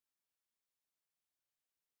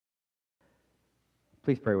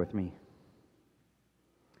Please pray with me.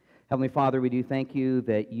 Heavenly Father, we do thank you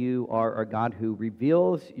that you are our God who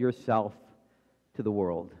reveals yourself to the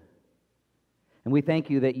world. And we thank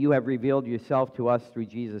you that you have revealed yourself to us through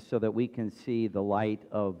Jesus so that we can see the light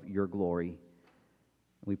of your glory.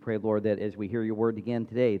 We pray, Lord, that as we hear your word again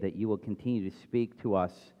today, that you will continue to speak to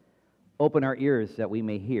us. Open our ears that we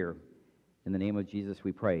may hear. In the name of Jesus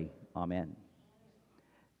we pray. Amen.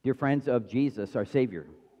 Dear friends of Jesus, our Savior,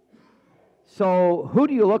 so who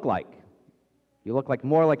do you look like? You look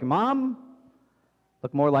more like your mom?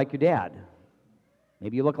 Look more like your dad?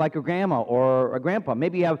 Maybe you look like a grandma or a grandpa.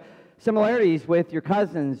 Maybe you have similarities with your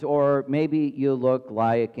cousins, or maybe you look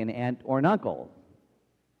like an aunt or an uncle.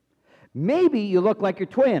 Maybe you look like your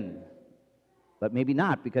twin, but maybe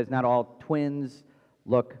not, because not all twins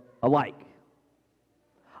look alike.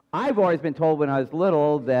 I've always been told when I was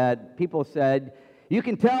little that people said, you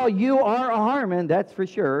can tell you are a Harmon, that's for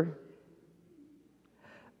sure.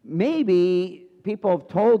 Maybe people have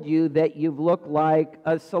told you that you've looked like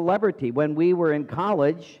a celebrity. When we were in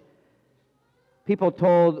college, people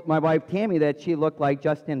told my wife Tammy that she looked like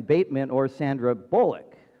Justin Bateman or Sandra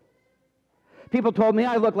Bullock. People told me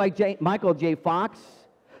I looked like Michael J. Fox.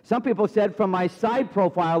 Some people said from my side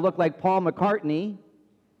profile I looked like Paul McCartney.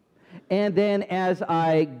 And then as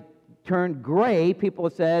I turned gray, people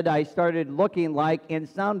said I started looking like and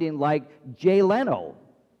sounding like Jay Leno.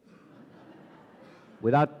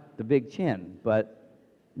 Without the big chin, but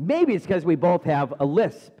maybe it's because we both have a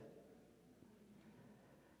lisp.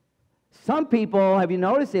 Some people, have you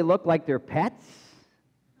noticed, they look like their pets?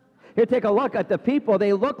 Here, take a look at the people.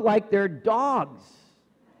 They look like their dogs.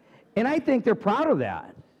 And I think they're proud of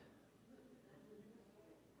that.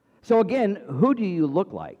 So again, who do you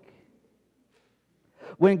look like?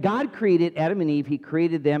 When God created Adam and Eve, he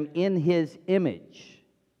created them in his image.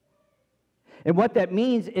 And what that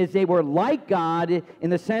means is they were like God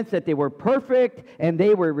in the sense that they were perfect and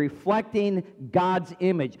they were reflecting God's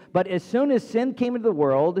image. But as soon as sin came into the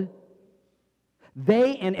world,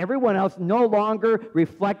 they and everyone else no longer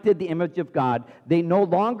reflected the image of God. They no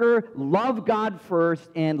longer loved God first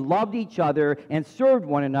and loved each other and served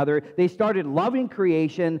one another. They started loving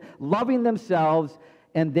creation, loving themselves,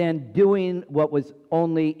 and then doing what was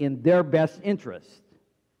only in their best interest.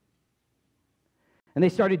 And they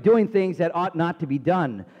started doing things that ought not to be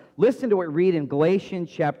done. Listen to what we read in Galatians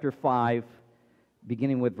chapter 5,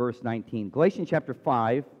 beginning with verse 19. Galatians chapter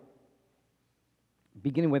 5,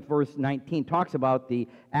 beginning with verse 19, talks about the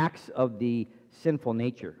acts of the sinful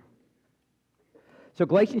nature. So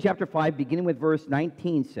Galatians chapter 5, beginning with verse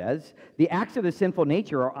 19 says, the acts of the sinful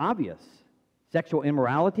nature are obvious. Sexual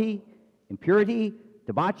immorality, impurity,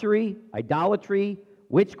 debauchery, idolatry,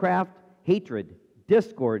 witchcraft, hatred,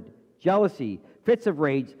 discord, jealousy, fits of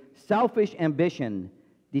rage, selfish ambition,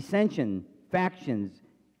 dissension, factions,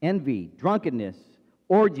 envy, drunkenness,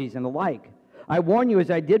 orgies, and the like. I warn you, as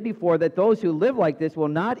I did before, that those who live like this will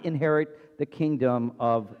not inherit the kingdom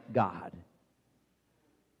of God.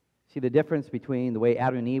 See the difference between the way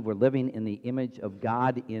Adam and Eve were living in the image of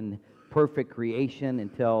God in perfect creation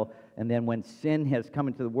and then when sin has come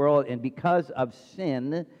into the world, and because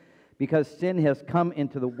sin has come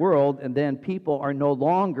into the world, and then people are no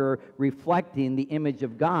longer reflecting the image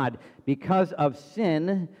of God. Because of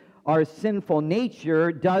sin, our sinful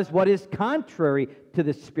nature does what is contrary to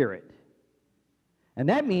the Spirit. And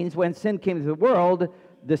that means when sin came into the world,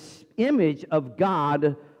 the image of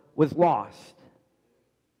God was lost.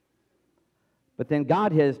 But then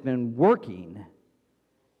God has been working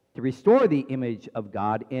to restore the image of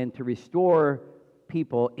God and to restore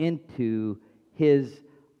people into his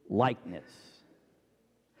likeness.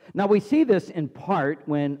 Now we see this in part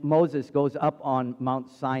when Moses goes up on Mount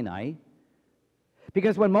Sinai,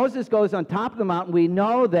 because when Moses goes on top of the mountain, we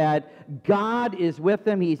know that God is with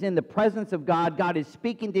him. He's in the presence of God. God is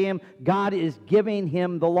speaking to him. God is giving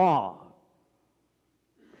him the law.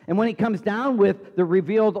 And when he comes down with the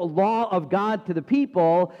revealed law of God to the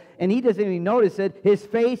people, and he doesn't even notice it, his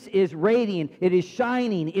face is radiant, it is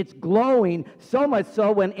shining, it's glowing, so much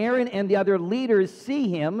so when Aaron and the other leaders see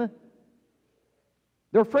him,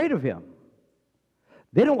 they're afraid of him.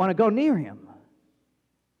 They don't want to go near him.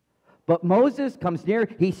 But Moses comes near,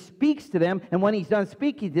 he speaks to them, and when he's done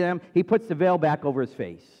speaking to them, he puts the veil back over his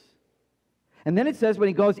face. And then it says when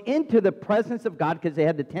he goes into the presence of God, because they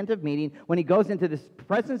had the tent of meeting, when he goes into the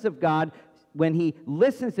presence of God, when he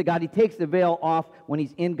listens to God, he takes the veil off when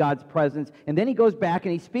he's in God's presence. And then he goes back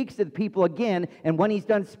and he speaks to the people again, and when he's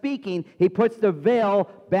done speaking, he puts the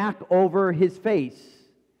veil back over his face.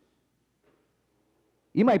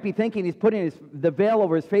 You might be thinking he's putting the veil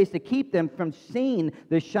over his face to keep them from seeing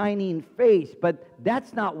the shining face, but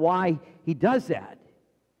that's not why he does that.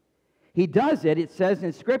 He does it, it says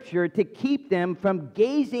in Scripture, to keep them from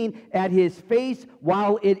gazing at his face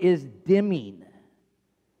while it is dimming.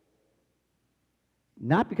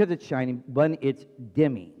 Not because it's shining, but it's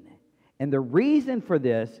dimming. And the reason for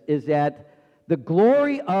this is that the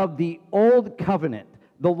glory of the old covenant,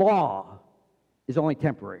 the law, is only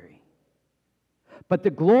temporary. But the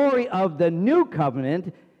glory of the new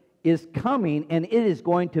covenant is coming, and it is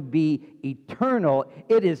going to be eternal.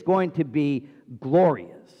 It is going to be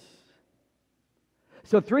glorious.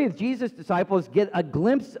 So 3 of Jesus' disciples get a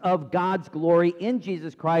glimpse of God's glory in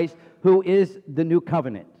Jesus Christ, who is the new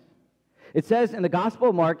covenant. It says in the Gospel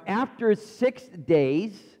of Mark, after 6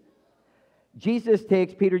 days, Jesus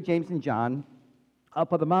takes Peter, James, and John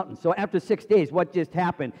up on the mountain. So after 6 days, what just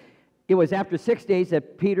happened? It was after 6 days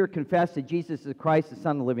that Peter confessed that Jesus is Christ, the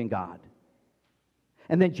Son of the living God.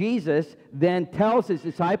 And then Jesus then tells his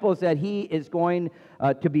disciples that he is going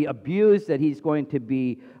to be abused, that he's going to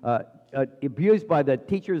be abused by the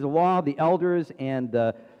teachers of the law, the elders, and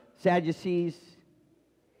the Sadducees.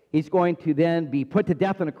 He's going to then be put to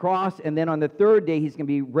death on a cross, and then on the 3rd day, he's going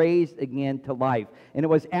to be raised again to life. And it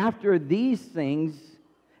was after these things,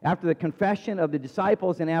 after the confession of the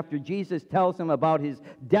disciples, and after Jesus tells them about his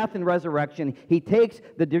death and resurrection, he takes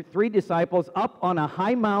the 3 disciples up on a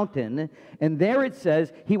high mountain, and there it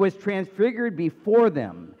says, he was transfigured before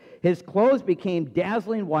them. His clothes became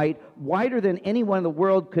dazzling white, whiter than anyone in the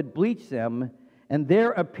world could bleach them, and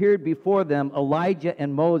there appeared before them Elijah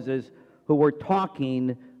and Moses, who were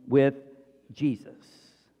talking with Jesus.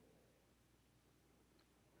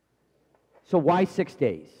 So why 6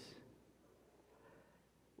 days?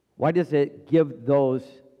 Why does it give those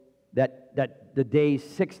that the days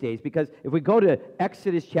 6 days? Because if we go to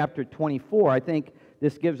Exodus chapter 24, I think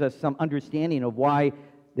this gives us some understanding of why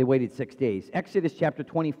they waited 6 days. Exodus chapter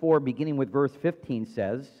 24, beginning with verse 15,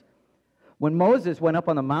 says, when Moses went up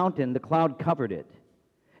on the mountain, the cloud covered it,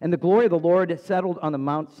 and the glory of the Lord settled on the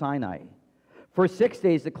Mount Sinai. For 6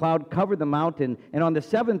 days the cloud covered the mountain, and on the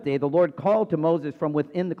 7th day the Lord called to Moses from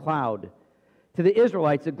within the cloud. To the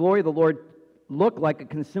Israelites, the glory of the Lord looked like a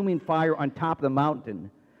consuming fire on top of the mountain.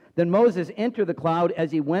 Then Moses entered the cloud as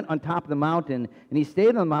he went on top of the mountain, and he stayed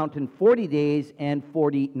on the mountain 40 days and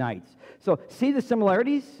 40 nights. So, see the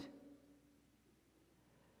similarities?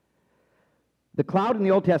 The cloud in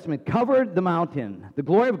the Old Testament covered the mountain. The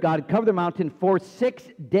glory of God covered the mountain for 6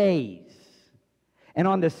 days. And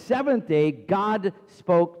on the 7th day, God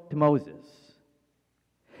spoke to Moses.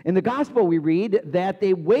 In the gospel, we read that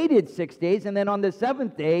they waited 6 days, and then on the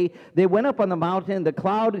 7th day, they went up on the mountain. The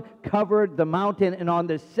cloud covered the mountain, and on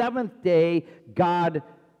the 7th day, God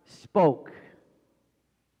spoke.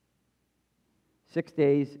 6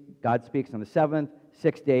 days, God speaks on the 7th.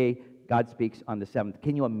 6th day, God speaks on the 7th.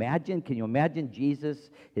 Can you imagine? Can you imagine Jesus,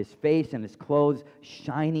 his face and his clothes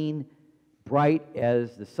shining bright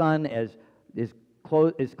as the sun, as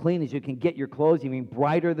clean as you can get your clothes, even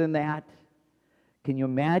brighter than that? Can you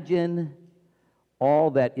imagine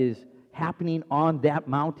all that is happening on that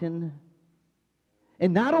mountain?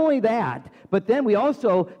 And not only that, but then we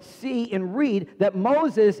also see and read that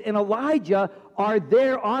Moses and Elijah are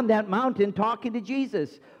there on that mountain talking to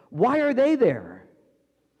Jesus. Why are they there?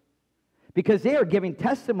 Because they are giving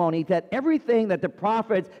testimony that everything that the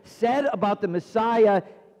prophets said about the Messiah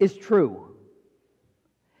is true.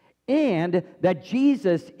 And that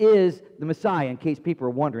Jesus is the Messiah, in case people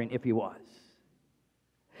are wondering if he was.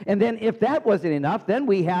 And then if that wasn't enough, then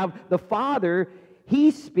we have the Father. He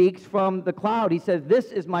speaks from the cloud. He says, this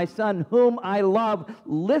is my Son whom I love.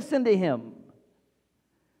 Listen to him.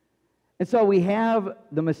 And so we have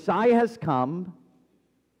the Messiah has come.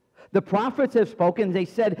 The prophets have spoken. They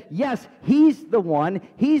said, yes, he's the one.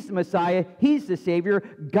 He's the Messiah. He's the Savior.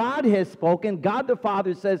 God has spoken. God the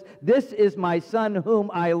Father says, this is my Son whom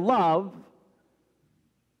I love.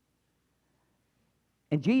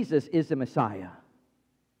 And Jesus is the Messiah.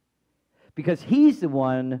 Because he's the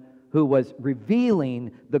one who was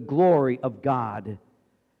revealing the glory of God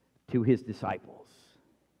to his disciples.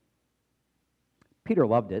 Peter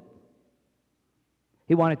loved it.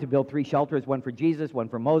 He wanted to build 3 shelters, one for Jesus, one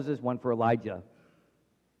for Moses, one for Elijah.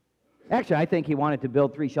 Actually, I think he wanted to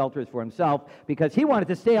build 3 shelters for himself because he wanted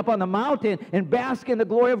to stay up on the mountain and bask in the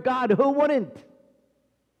glory of God. Who wouldn't?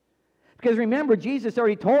 Because remember, Jesus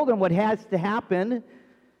already told him what has to happen.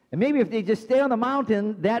 And maybe if they just stay on the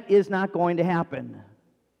mountain, that is not going to happen.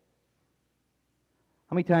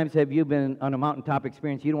 How many times have you been on a mountaintop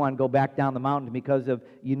experience? You don't want to go back down the mountain because of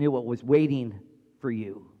you knew what was waiting for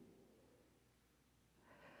you.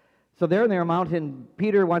 So there in their mountain,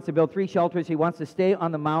 Peter wants to build 3 shelters. He wants to stay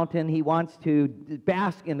on the mountain. He wants to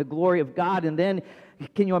bask in the glory of God. And then,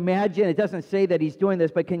 can you imagine, it doesn't say that he's doing this,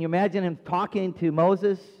 but can you imagine him talking to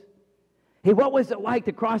Moses? Hey, what was it like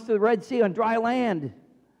to cross the Red Sea on dry land?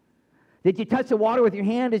 Did you touch the water with your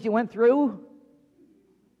hand as you went through?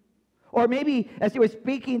 Or maybe as he was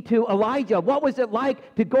speaking to Elijah, what was it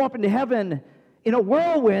like to go up into heaven in a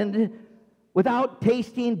whirlwind without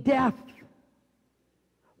tasting death?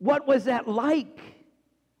 What was that like?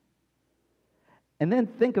 And then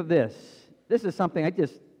think of this. This is something I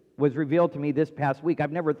just was revealed to me this past week.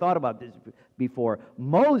 I've never thought about this before.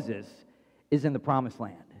 Moses is in the promised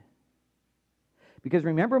land. Because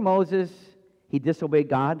remember Moses, he disobeyed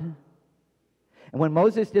God. And when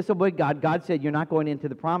Moses disobeyed God, God said, you're not going into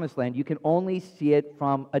the promised land. You can only see it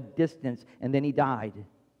from a distance. And then he died.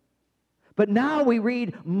 But now we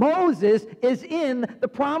read Moses is in the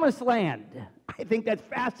promised land. I think that's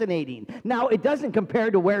fascinating. Now, it doesn't compare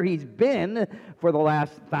to where he's been for the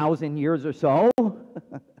last 1,000 years or so.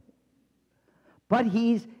 But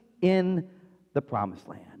he's in the promised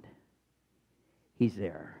land. He's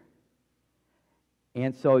there.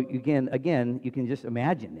 And so, again, you can just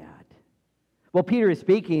imagine that. Well, Peter is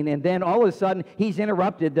speaking, and then all of a sudden, he's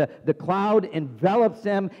interrupted. The cloud envelops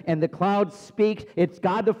him, and the cloud speaks. It's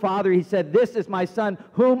God the Father. He said, this is my Son,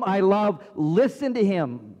 whom I love. Listen to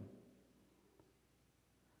him.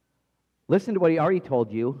 Listen to what he already told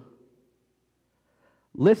you.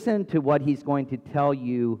 Listen to what he's going to tell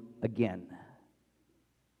you again.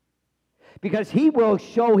 Because he will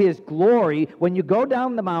show his glory. When you go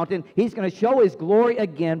down the mountain, he's going to show his glory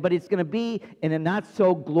again, but it's going to be in a not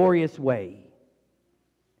so glorious way.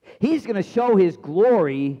 He's going to show his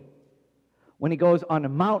glory when he goes on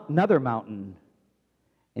another mountain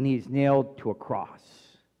and he's nailed to a cross.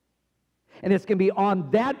 And it's going to be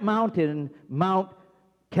on that mountain, Mount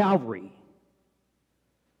Calvary,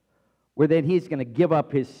 where then he's going to give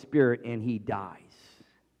up his spirit and he dies.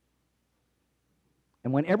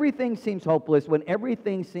 And when everything seems hopeless, when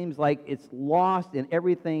everything seems like it's lost and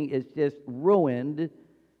everything is just ruined,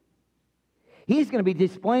 he's going to be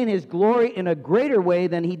displaying his glory in a greater way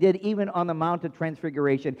than he did even on the Mount of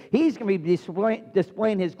Transfiguration. He's going to be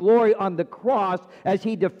displaying his glory on the cross as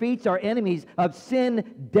he defeats our enemies of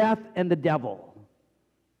sin, death, and the devil.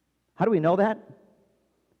 How do we know that?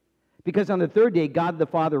 Because on the third day, God the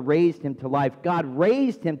Father raised him to life. God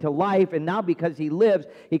raised him to life, and now because he lives,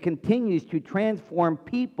 he continues to transform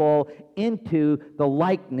people into the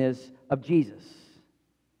likeness of Jesus.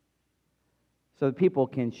 So that people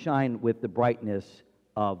can shine with the brightness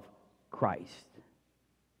of Christ.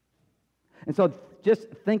 And so just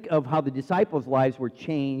think of how the disciples' lives were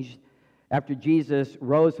changed after Jesus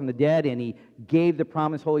rose from the dead and he gave the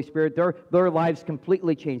promised Holy Spirit. Their lives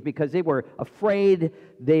completely changed because they were afraid,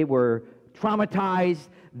 they were traumatized,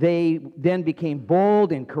 they then became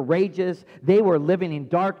bold and courageous. They were living in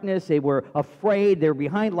darkness, they were afraid, they were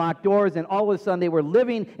behind locked doors, and all of a sudden they were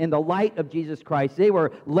living in the light of Jesus Christ. They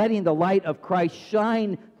were letting the light of Christ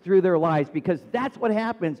shine through their lives, because that's what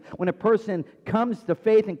happens when a person comes to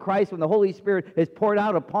faith in Christ, when the Holy Spirit is poured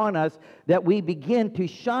out upon us, that we begin to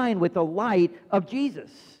shine with the light of Jesus.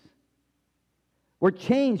 We're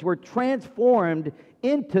changed, we're transformed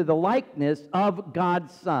into the likeness of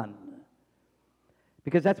God's Son.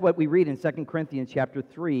 Because that's what we read in 2 Corinthians chapter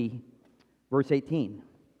 3, verse 18.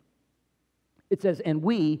 It says, and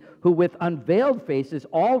we, who with unveiled faces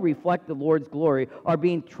all reflect the Lord's glory, are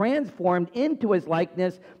being transformed into his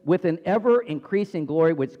likeness with an ever-increasing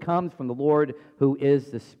glory which comes from the Lord, who is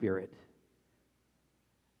the Spirit.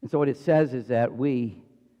 And so what it says is that we,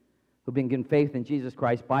 who've been given faith in Jesus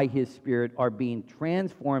Christ by his Spirit, are being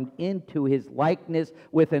transformed into his likeness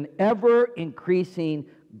with an ever-increasing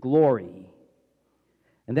glory.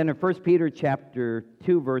 And then in 1 Peter chapter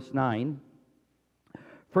 2, verse 9,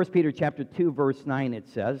 1 Peter chapter 2, verse 9, it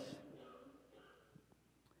says,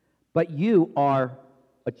 but you are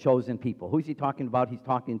a chosen people. Who's he talking about? He's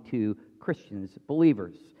talking to Christians,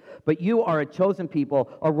 believers. But you are a chosen people,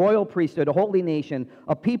 a royal priesthood, a holy nation,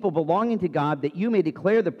 a people belonging to God, that you may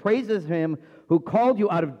declare the praises of him who called you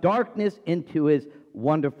out of darkness into his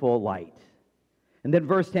wonderful light. And then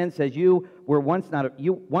verse 10 says, you were once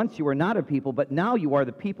you were not a people, but now you are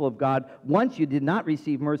the people of God. Once you did not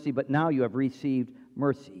receive mercy, but now you have received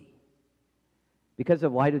mercy. Because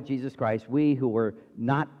of the light of Jesus Christ, we who were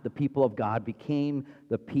not the people of God became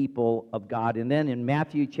the people of God. And then in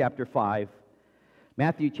Matthew chapter 5,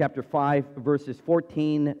 verses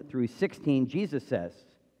 14 through 16, Jesus says,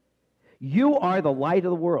 you are the light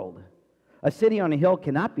of the world. A city on a hill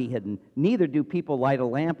cannot be hidden, neither do people light a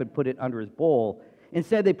lamp and put it under his bowl.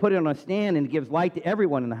 Instead, they put it on a stand, and it gives light to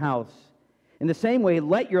everyone in the house. In the same way,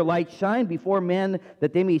 let your light shine before men,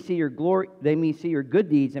 that they may see your glory, they may see your good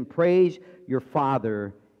deeds and praise your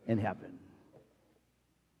Father in heaven.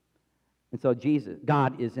 And so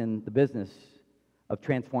God is in the business of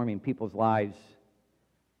transforming people's lives,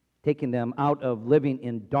 taking them out of living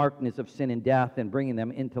in darkness of sin and death and bringing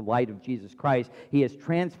them into light of Jesus Christ. He is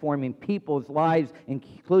transforming people's lives,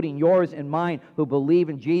 including yours and mine, who believe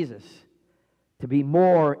in Jesus, to be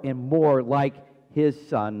more and more like His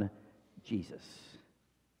Son, Jesus.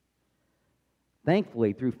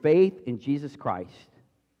 Thankfully, through faith in Jesus Christ,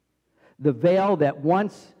 the veil that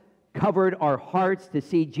once covered our hearts to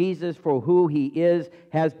see Jesus for who He is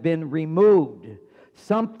has been removed,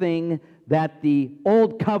 something that the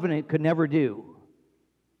old covenant could never do.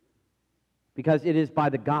 Because it is by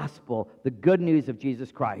the gospel, the good news of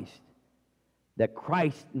Jesus Christ, that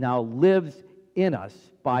Christ now lives in us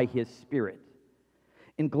by His Spirit.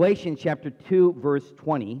 In Galatians chapter 2, verse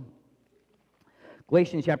 20,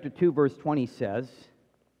 Galatians chapter 2, verse 20 says,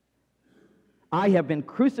 I have been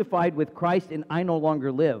crucified with Christ, and I no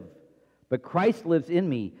longer live, but Christ lives in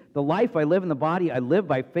me. The life I live in the body, I live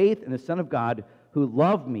by faith in the Son of God, who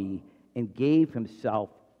loved me and gave Himself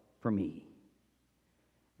for me.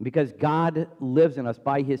 Because God lives in us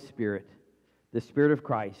by His Spirit, the Spirit of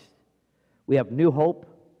Christ, we have new hope,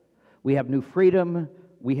 we have new freedom,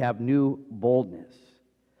 we have new boldness.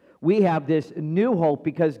 We have this new hope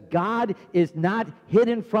because God is not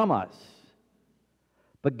hidden from us,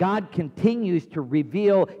 but God continues to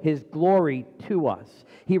reveal His glory to us.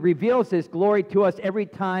 He reveals His glory to us every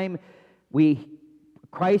time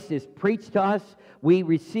Christ is preached to us. We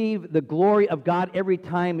receive the glory of God every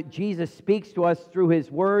time Jesus speaks to us through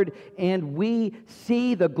His Word, and we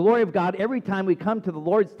see the glory of God every time we come to the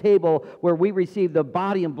Lord's table, where we receive the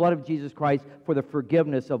body and blood of Jesus Christ for the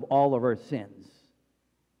forgiveness of all of our sins.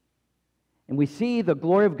 And we see the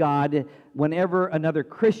glory of God whenever another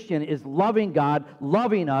Christian is loving God,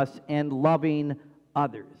 loving us, and loving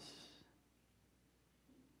others.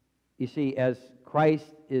 You see, as Christ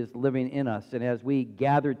is living in us, and as we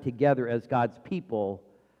gather together as God's people,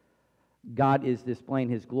 God is displaying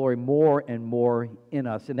His glory more and more in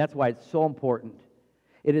us. And that's why it's so important.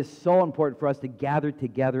 It is so important for us to gather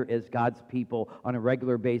together as God's people on a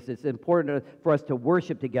regular basis. It's important for us to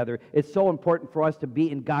worship together. It's so important for us to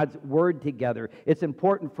be in God's Word together. It's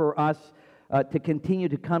important for us to continue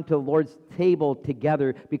to come to the Lord's table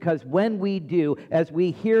together, because when we do, as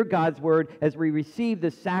we hear God's Word, as we receive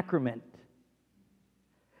the sacrament,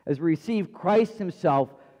 as we receive Christ Himself,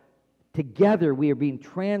 together we are being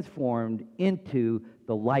transformed into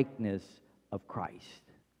the likeness of Christ,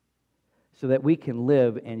 so that we can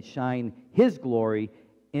live and shine His glory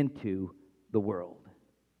into the world.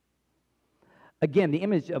 Again, the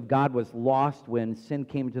image of God was lost when sin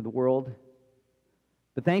came into the world.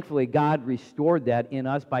 But thankfully, God restored that in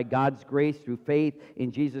us by God's grace through faith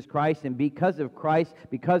in Jesus Christ. And because of Christ,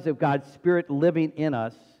 because of God's Spirit living in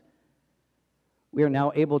us, we are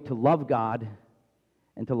now able to love God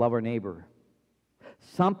and to love our neighbor.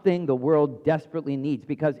 Something the world desperately needs,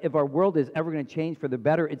 because if our world is ever going to change for the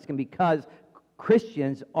better, it's going to be because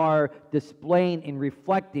Christians are displaying and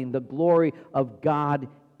reflecting the glory of God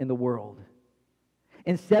in the world.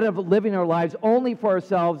 Instead of living our lives only for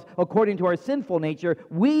ourselves according to our sinful nature,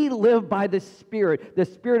 we live by the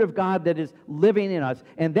Spirit of God that is living in us.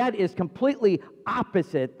 And that is completely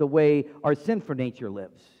opposite the way our sinful nature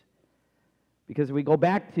lives. Because if we go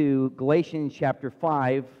back to Galatians chapter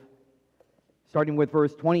 5, starting with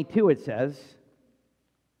verse 22, it says,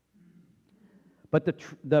 but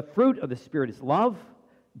the fruit of the Spirit is love,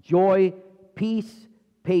 joy, peace,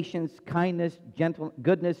 patience, kindness,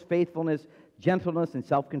 goodness, faithfulness, gentleness, and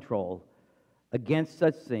self-control. Against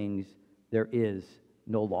such things there is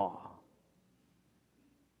no law.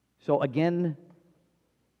 So again,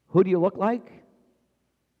 who do you look like?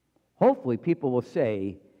 Hopefully people will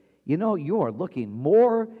say, you know, you are looking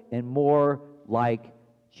more and more like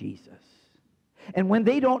Jesus. And when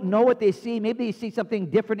they don't know what they see, maybe they see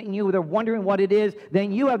something different in you, they're wondering what it is,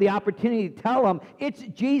 then you have the opportunity to tell them, it's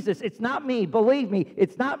Jesus, it's not me, believe me,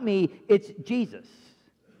 it's not me, it's Jesus.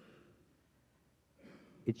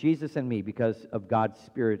 It's Jesus and me because of God's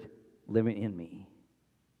Spirit living in me.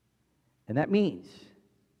 And that means,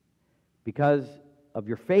 because of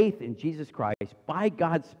your faith in Jesus Christ, by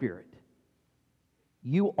God's Spirit,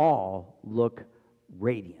 you all look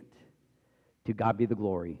radiant. To God be the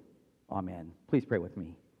glory. Amen. Please pray with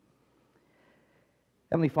me.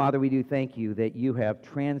 Heavenly Father, we do thank you that you have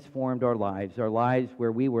transformed our lives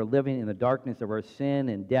where we were living in the darkness of our sin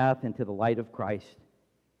and death, into the light of Christ,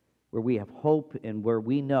 where we have hope and where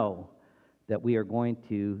we know that we are going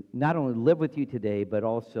to not only live with you today, but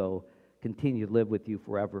also continue to live with you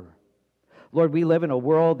forever. Lord, we live in a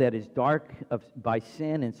world that is dark by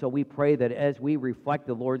sin, and so we pray that as we reflect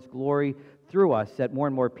the Lord's glory through us, that more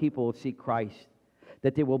and more people will see Christ,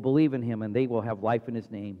 that they will believe in him, and they will have life in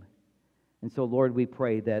his name. And so, Lord, we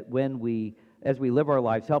pray that as we live our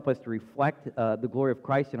lives, help us to reflect the glory of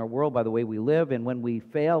Christ in our world by the way we live, and when we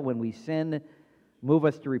fail, when we sin, move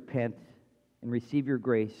us to repent and receive your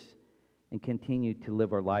grace and continue to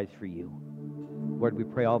live our lives for you. Lord, we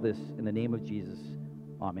pray all this in the name of Jesus.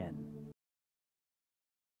 Amen.